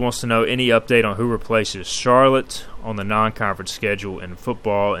Gatewood wants to know any update on who replaces Charlotte on the non-conference schedule in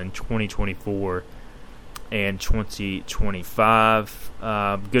football in 2024 and 2025.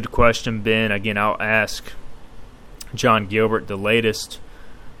 Good question, Ben. Again, I'll ask John Gilbert the latest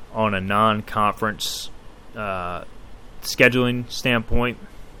on a non-conference scheduling standpoint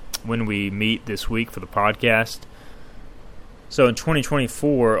when we meet this week for the podcast. So in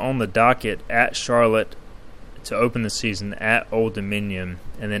 2024, on the docket at Charlotte to open the season, at Old Dominion,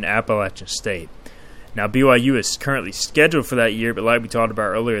 and then Appalachian State. Now, BYU is currently scheduled for that year, but like we talked about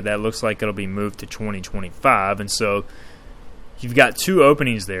earlier, that looks like it'll be moved to 2025. And so you've got 2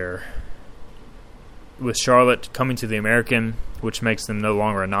 openings there, with Charlotte coming to the American, which makes them no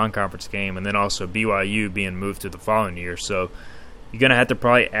longer a non-conference game, and then also BYU being moved to the following year. So you're going to have to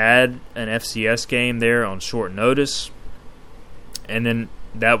probably add an FCS game there on short notice, and then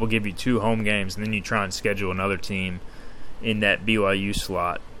that will give you 2 home games, and then you try and schedule another team in that BYU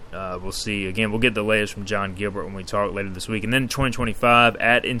slot. We'll see. Again, we'll get the latest from John Gilbert when we talk later this week. And then 2025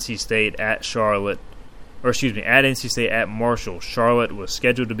 at NC State, at Charlotte, at NC State, at Marshall. Charlotte was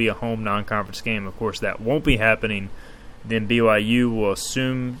scheduled to be a home non-conference game. Of course, that won't be happening. Then BYU will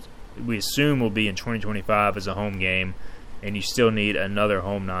assume will be in 2025 as a home game. and you still need another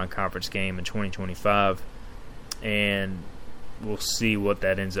home non-conference game in 2025, and we'll see what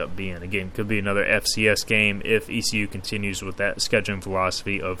that ends up being. Again, could be another FCS game if ECU continues with that scheduling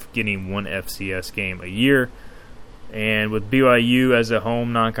philosophy of getting one FCS game a year. And with BYU as a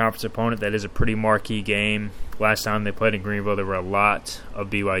home non-conference opponent, that is a pretty marquee game. Last time they played in Greenville, there were a lot of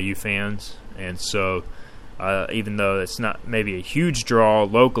BYU fans, and so even though it's not maybe a huge draw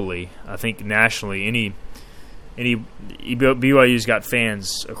locally, I think nationally, BYU's got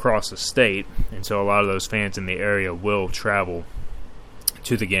fans across the state, and so a lot of those fans in the area will travel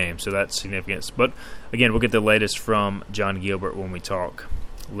to the game, so that's significant. But again, we'll get the latest from John Gilbert when we talk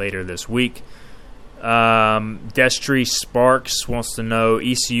later this week. Destry Sparks wants to know,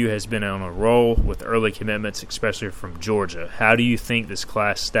 ECU has been on a roll with early commitments, especially from Georgia. How do you think this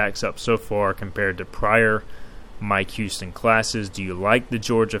class stacks up so far compared to prior Mike Houston classes? Do you like the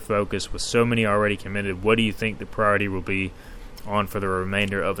Georgia focus with so many already committed? What do you think the priority will be on for the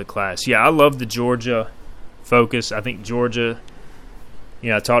remainder of the class? Yeah, I love the Georgia focus. I think Georgia,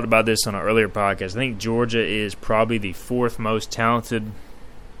 I talked about this on an earlier podcast. I think Georgia is probably the fourth most talented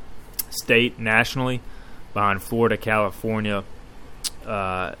state nationally, behind Florida, California,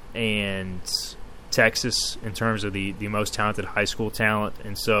 and Texas in terms of the most talented high school talent.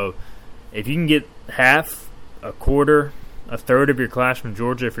 And so if you can get half, a quarter, a third of your class from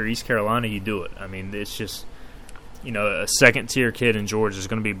Georgia, if you're East Carolina, you do it. I mean, it's just, a second-tier kid in Georgia is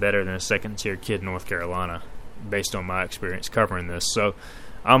going to be better than a second-tier kid in North Carolina, based on my experience covering this. So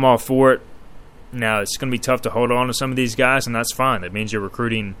I'm all for it. Now, it's going to be tough to hold on to some of these guys, and that's fine. That means you're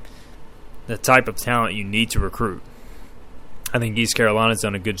recruiting the type of talent you need to recruit. I think East Carolina's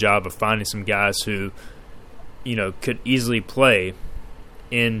done a good job of finding some guys who, could easily play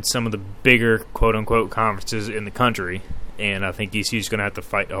in some of the bigger, quote-unquote, conferences in the country, and I think ECU's going to have to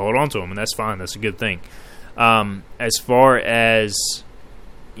fight to hold on to them, and that's fine. That's a good thing. As far as,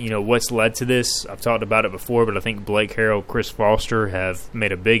 what's led to this, I've talked about it before, but I think Blake Harrell, Chris Foster have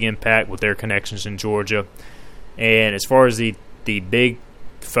made a big impact with their connections in Georgia. And as far as the big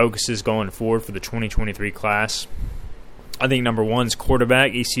focuses going forward for the 2023 class, I think number one is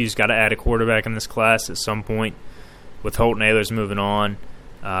quarterback. ECU's got to add a quarterback in this class at some point, with Holton Ahlers moving on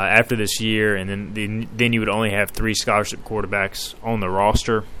after this year, and then you would only have 3 scholarship quarterbacks on the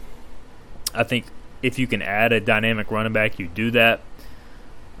roster. I think if you can add a dynamic running back, you do that.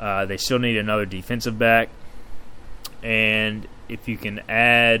 They still need another defensive back, and if you can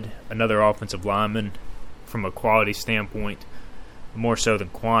add another offensive lineman from a quality standpoint, more so than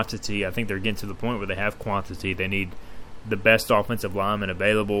quantity, I think they're getting to the point where they have quantity. They need the best offensive lineman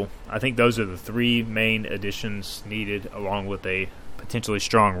available. I think those are the 3 main additions needed, along with a potentially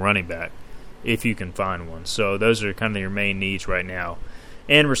strong running back, if you can find one. So those are kind of your main needs right now.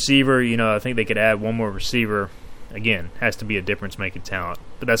 And receiver, I think they could add one more receiver. Again, has to be a difference-making talent,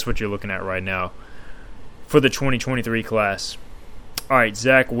 but that's what you're looking at right now for the 2023 class. All right,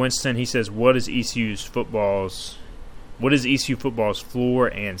 Zach Winston, he says, what is ECU football's floor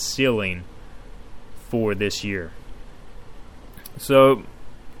and ceiling for this year? So,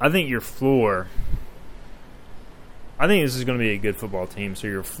 I think your floor, I think this is going to be a good football team. So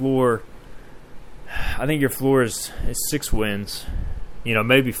your floor, I think your floor is 6 wins.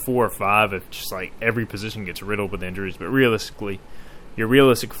 Maybe 4 or 5 if just like every position gets riddled with injuries. But realistically, your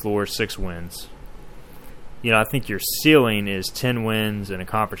realistic floor is 6 wins. I think your ceiling is 10 wins and a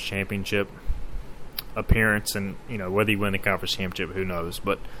conference championship appearance. And, whether you win the conference championship, who knows.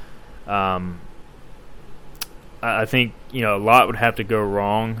 But I think, a lot would have to go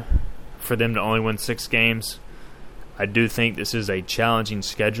wrong for them to only win 6 games. I do think this is a challenging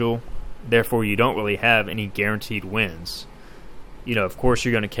schedule. Therefore, you don't really have any guaranteed wins. Of course,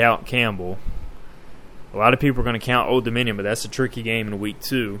 you're going to count Campbell. A lot of people are going to count Old Dominion, but that's a tricky game in week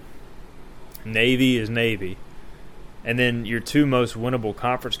 2. Navy is Navy. And then your 2 most winnable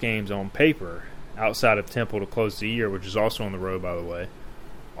conference games on paper, outside of Temple to close the year, which is also on the road, by the way,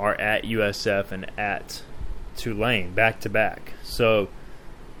 are at USF and at Tulane, back-to-back. So,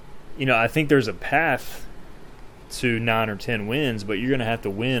 I think there's a path to 9 or 10 wins, but you're going to have to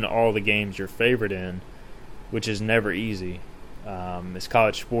win all the games you're favored in, which is never easy. It's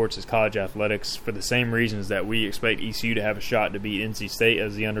college sports, it's college athletics. For the same reasons that we expect ECU to have a shot to beat NC State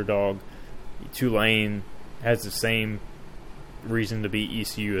as the underdog, Tulane has the same reason to beat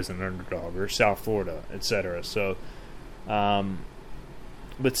ECU as an underdog, or South Florida, etc. So,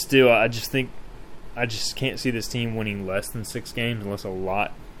 but still, I just can't see this team winning less than 6 games unless a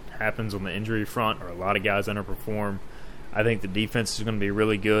lot happens on the injury front or a lot of guys underperform. I think the defense is going to be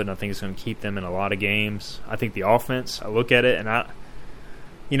really good, and I think it's going to keep them in a lot of games. I think the offense, I look at it, and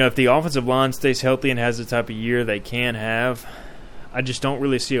if the offensive line stays healthy and has the type of year they can have, I just don't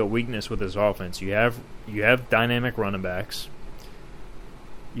really see a weakness with this offense. You have dynamic running backs.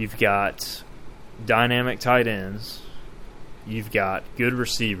 You've got dynamic tight ends. You've got good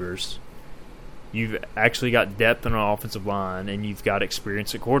receivers. You've actually got depth on an offensive line, and you've got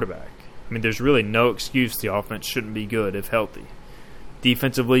experience at quarterback. I mean, there's really no excuse the offense shouldn't be good if healthy.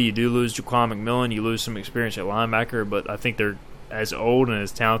 Defensively, you do lose Jaquan McMillan. You lose some experience at linebacker, but I think they're as old and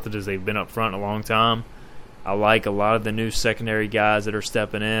as talented as they've been up front in a long time. I like a lot of the new secondary guys that are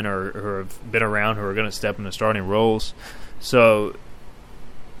stepping in or who have been around who are going to step into starting roles. So,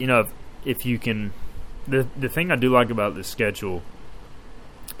 if you can – the thing I do like about this schedule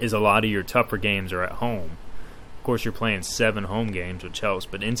is a lot of your tougher games are at home. Of course, you're playing 7 home games, which helps.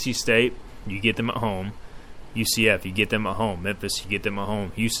 But NC State, you get them at home. UCF, you get them at home. Memphis, you get them at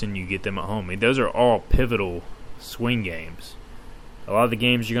home. Houston, you get them at home. I mean, those are all pivotal swing games. A lot of the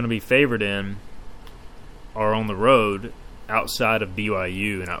games you're going to be favored in are on the road outside of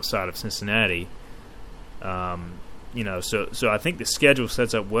BYU and outside of Cincinnati. So I think the schedule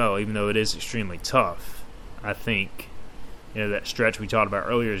sets up well, even though it is extremely tough. I think that stretch we talked about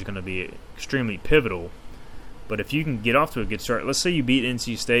earlier is going to be extremely pivotal. But if you can get off to a good start, let's say you beat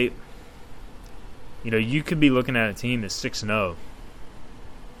NC State, you could be looking at a team that's 6-0.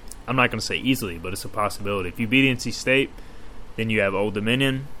 I'm not going to say easily, but it's a possibility. If you beat NC State, then you have Old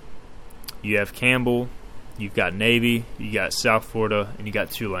Dominion, you have Campbell, you've got Navy, you got South Florida, and you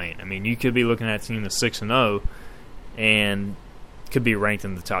got Tulane. I mean, you could be looking at a team that's 6-0 and could be ranked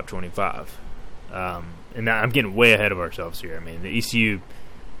in the top 25. And I'm getting way ahead of ourselves here. I mean, the ECU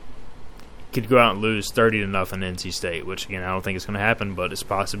could go out and lose 30-0 NC State, which, again, I don't think it's going to happen, but it's a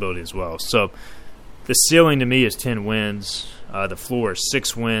possibility as well. So the ceiling to me is 10 wins. The floor is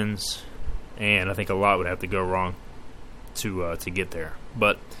 6 wins, and I think a lot would have to go wrong to get there.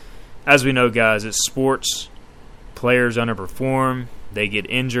 But as we know, guys, it's sports. Players underperform, they get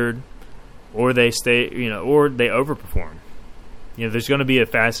injured, or they stay, or they overperform. There's going to be a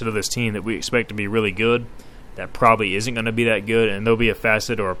facet of this team that we expect to be really good that probably isn't going to be that good, and there'll be a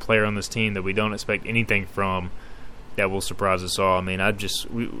facet or a player on this team that we don't expect anything from that will surprise us all. I mean,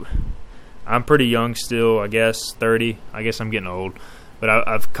 I'm pretty young still, I guess, 30. I guess I'm getting old. But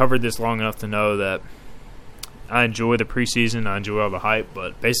I've covered this long enough to know that I enjoy the preseason. I enjoy all the hype.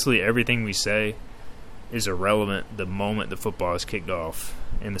 But basically everything we say is irrelevant the moment the football is kicked off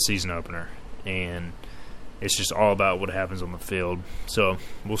in the season opener. And it's just all about what happens on the field. So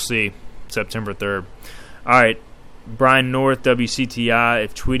we'll see September 3rd. All right, Brian North, WCTI,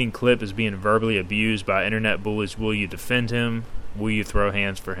 if tweeting Clip is being verbally abused by internet bullies, will you defend him? Will you throw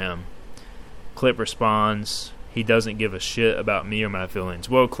hands for him? Clip responds, he doesn't give a shit about me or my feelings.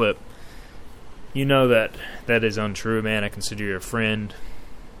 Well, Clip, you know that is untrue, man. I consider you a friend.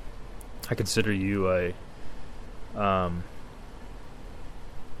 I consider you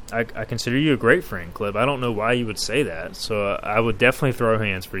I consider you a great friend, Clip. I don't know why you would say that. So I would definitely throw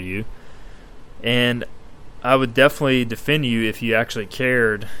hands for you. And I would definitely defend you if you actually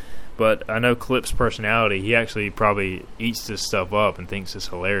cared. But I know Clip's personality. He actually probably eats this stuff up and thinks it's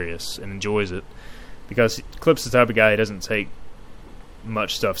hilarious and enjoys it. Because Clip's the type of guy who doesn't take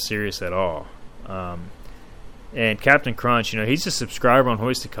much stuff serious at all. And Captain Crunch, he's a subscriber on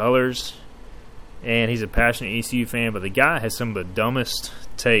Hoist the Colors. And he's a passionate ECU fan. But the guy has some of the dumbest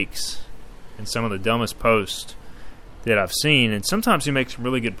takes and some of the dumbest posts that I've seen. And sometimes he makes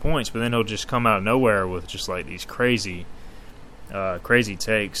really good points, but then he'll just come out of nowhere with just like these crazy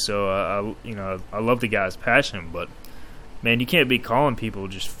takes. So I love the guy's passion, but man, you can't be calling people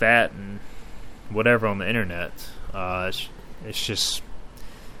just fat and whatever on the internet. It's just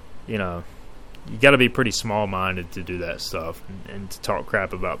you got to be pretty small-minded to do that stuff and to talk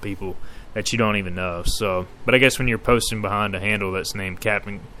crap about people that you don't even know. So, but I guess when you're posting behind a handle that's named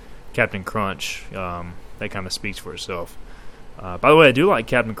Captain Crunch, that kind of speaks for itself. By the way, I do like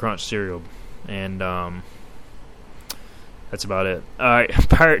Captain Crunch cereal, and that's about it. All right,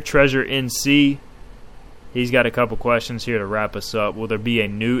 Pirate Treasure NC, he's got a couple questions here to wrap us up. Will there be a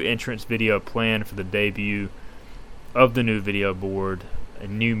new entrance video planned for the debut of the new video board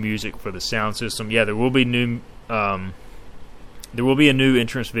and new music for the sound system? Yeah, there will be a new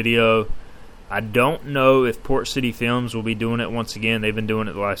entrance video. I don't know if Port City Films will be doing it once again. They've been doing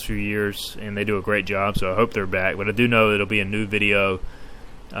it the last few years, and they do a great job, so I hope they're back. But I do know it'll be a new video.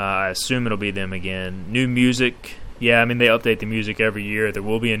 I assume it'll be them again. New music. Yeah, I mean, they update the music every year. There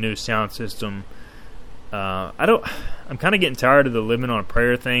will be a new sound system. I'm kind of getting tired of the Living on a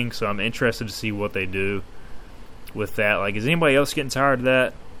Prayer thing, so I'm interested to see what they do with that. Like, is anybody else getting tired of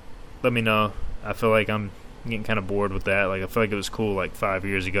that? Let me know. I feel like I'm I'm getting kind of bored with that. Like, I feel like it was cool like 5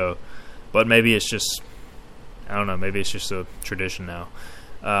 years ago, but maybe it's just, I don't know, maybe it's just a tradition now.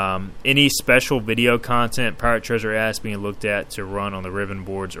 Any special video content Pirate Treasure asks being looked at to run on the ribbon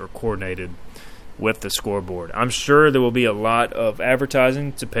boards or coordinated with the scoreboard? I'm sure there will be a lot of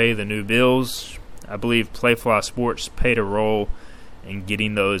advertising to pay the new bills. I believe Playfly Sports paid a role in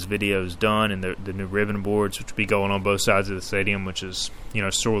getting those videos done and the new ribbon boards, which will be going on both sides of the stadium, which is,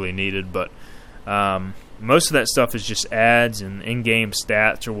 sorely needed. But most of that stuff is just ads and in-game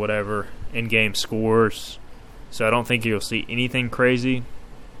stats or whatever, in-game scores. So I don't think you'll see anything crazy.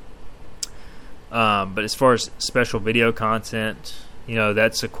 But as far as special video content,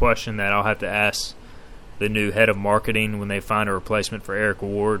 that's a question that I'll have to ask the new head of marketing when they find a replacement for Eric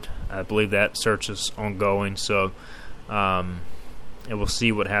Ward. I believe that search is ongoing, so and we'll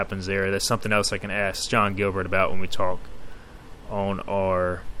see what happens there. That's something else I can ask John Gilbert about when we talk on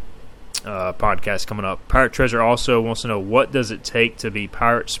our podcast coming up. Pirate Treasure also wants to know, what does it take to be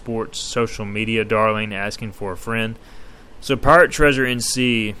Pirate Sports social media darling, asking for a friend. So Pirate Treasure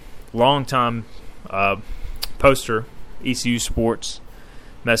NC, longtime poster, ECU Sports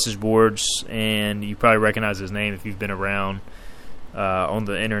message boards, and you probably recognize his name if you've been around on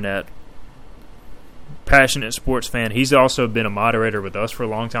the internet. Passionate sports fan. He's also been a moderator with us for a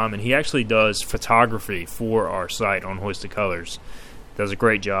long time, and he actually does photography for our site on Hoist the Colors. Does a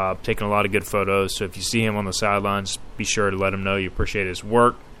great job, taking a lot of good photos. So if you see him on the sidelines, be sure to let him know you appreciate his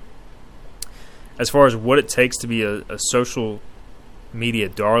work. As far as what it takes to be a social media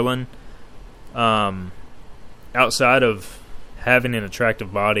darling, outside of having an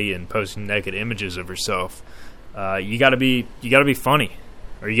attractive body and posting naked images of yourself, you got to be funny,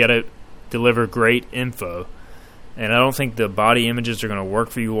 or you got to deliver great info. And I don't think the body images are going to work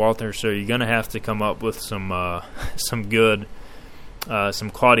for you, Walter. So you're going to have to come up with some good, some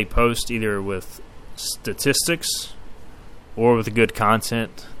quality posts, either with statistics or with good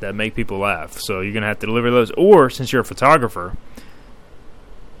content that make people laugh. So you're going to have to deliver those. Or since you're a photographer,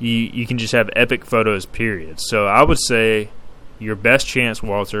 you can just have epic photos, period. So I would say your best chance,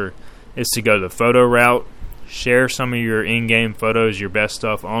 Walter, is to go the photo route. Share some of your in-game photos, your best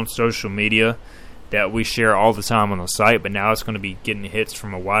stuff on social media that we share all the time on the site, but now it's going to be getting hits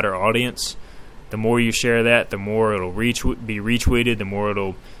from a wider audience. The more you share that, the more it'll be retweeted, the more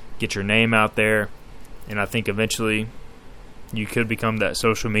it'll get your name out there. And I think eventually you could become that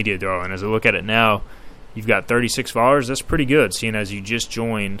social media darling. As I look at it now, you've got 36 followers. That's pretty good, seeing as you just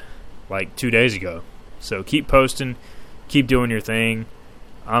joined like 2 days ago. So keep posting, keep doing your thing.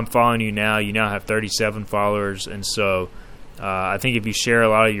 I'm following you now. You now have 37 followers. And so I think if you share a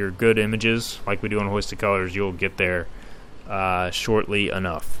lot of your good images, like we do on Hoist the Colors, you'll get there shortly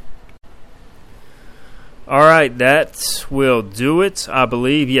enough. All right, that will do it, I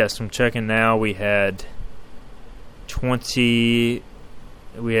believe. Yes, I'm checking now. We had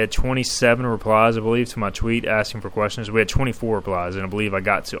 27 replies, I believe, to my tweet asking for questions. We had 24 replies, and I believe I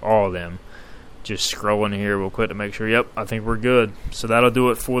got to all of them. Just scrolling here real quick to make sure. Yep, I think we're good. So that'll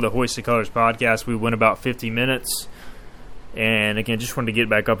do it for the Hoist the Colors podcast. We went about 50 minutes. And again, just wanted to get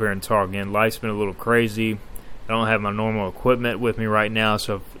back up here and talk again. Life's been a little crazy. I don't have my normal equipment with me right now,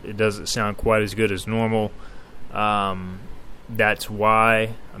 so it doesn't sound quite as good as normal. That's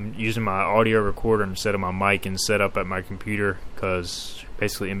why I'm using my audio recorder instead of my mic and set up at my computer, because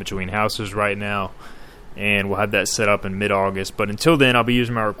basically in between houses right now. And we'll have that set up in mid-August. But until then, I'll be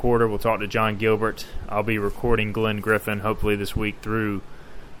using my recorder. We'll talk to John Gilbert. I'll be recording Glenn Griffin hopefully this week through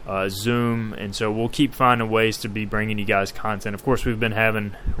Zoom. And so we'll keep finding ways to be bringing you guys content. Of course, we've been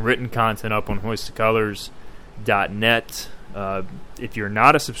having written content up on hoistthecolors.net. If you're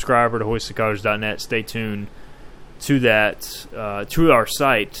not a subscriber to hoistthecolors.net, stay tuned to that, to our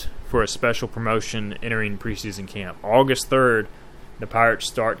site for a special promotion entering preseason camp. August 3rd, the Pirates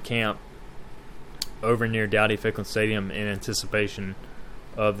start camp over near Dowdy-Ficklin Stadium in anticipation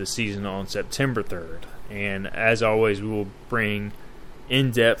of the season on September 3rd. And as always, we will bring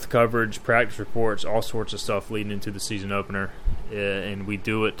in-depth coverage, practice reports, all sorts of stuff leading into the season opener. And we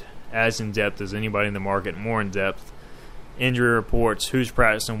do it as in-depth as anybody in the market, more in-depth. Injury reports, who's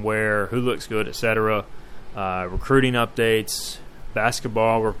practicing where, who looks good, etc. Recruiting updates,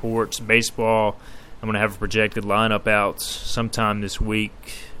 basketball reports, baseball. I'm going to have a projected lineup out sometime this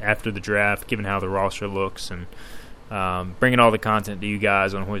week after the draft, given how the roster looks, and bringing all the content to you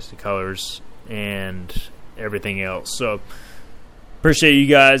guys on Hoist the Colors and everything else. So appreciate you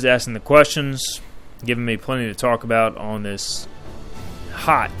guys asking the questions, giving me plenty to talk about on this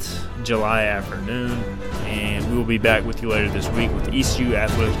hot July afternoon, and we will be back with you later this week with ECU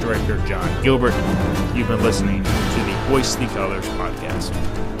Athletics Director John Gilbert. You've been listening to the Hoist the Colors podcast.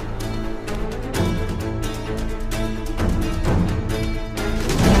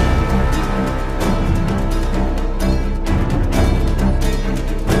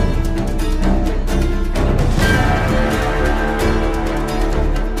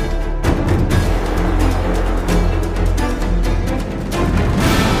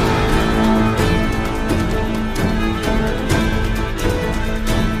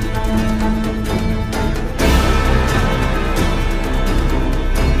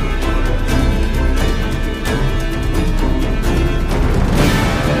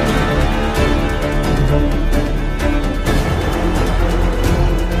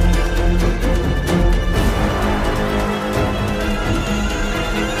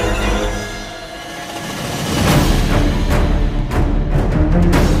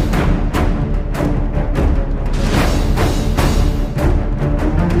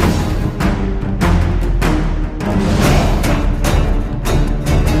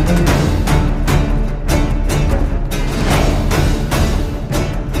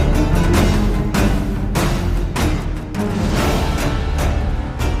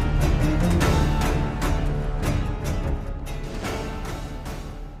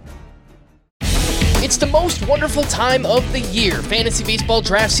 It's the most wonderful time of the year. Fantasy baseball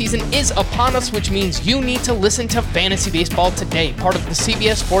draft season is upon us, which means you need to listen to Fantasy Baseball Today, part of the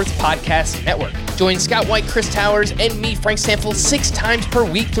CBS Sports Podcast Network. Join Scott White, Chris Towers, and me, Frank Stanfield, 6 times per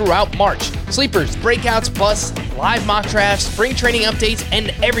week throughout March. Sleepers, breakouts, busts, live mock drafts, spring training updates, and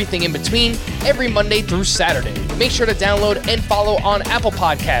everything in between every Monday through Saturday. Make sure to download and follow on Apple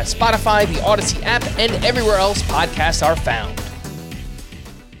Podcasts, Spotify, the Odyssey app, and everywhere else podcasts are found.